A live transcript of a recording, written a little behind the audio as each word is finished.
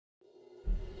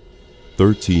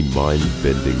13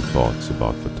 mind-bending thoughts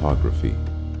about photography.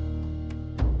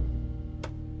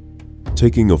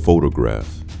 Taking a photograph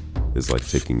is like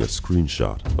taking a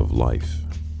screenshot of life.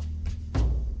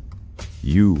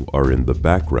 You are in the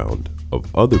background of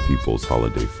other people's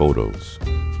holiday photos.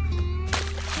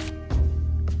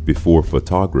 Before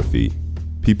photography,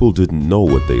 people didn't know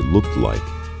what they looked like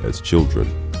as children.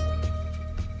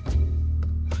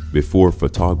 Before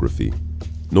photography,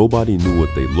 nobody knew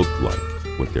what they looked like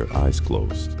with their eyes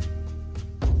closed.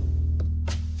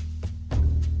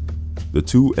 The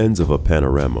two ends of a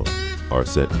panorama are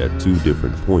set at two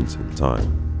different points in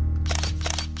time.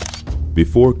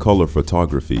 Before color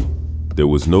photography, there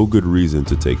was no good reason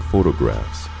to take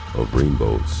photographs of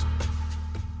rainbows.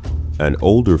 An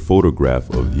older photograph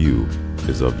of you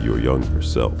is of your younger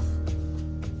self.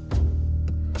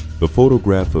 The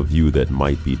photograph of you that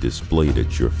might be displayed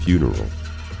at your funeral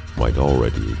might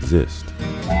already exist.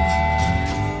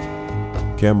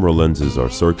 Camera lenses are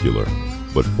circular,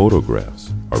 but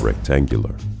photographs are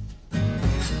rectangular.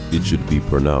 It should be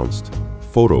pronounced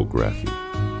photography.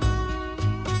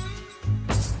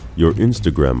 Your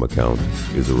Instagram account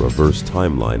is a reverse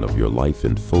timeline of your life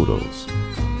in photos,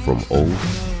 from old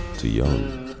to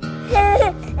young.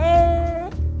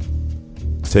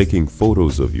 Taking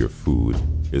photos of your food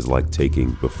is like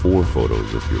taking before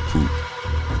photos of your poop.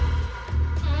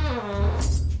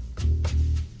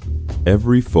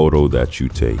 Every photo that you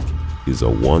take is a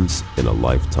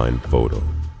once-in-a-lifetime photo.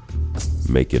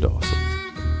 Make it awesome.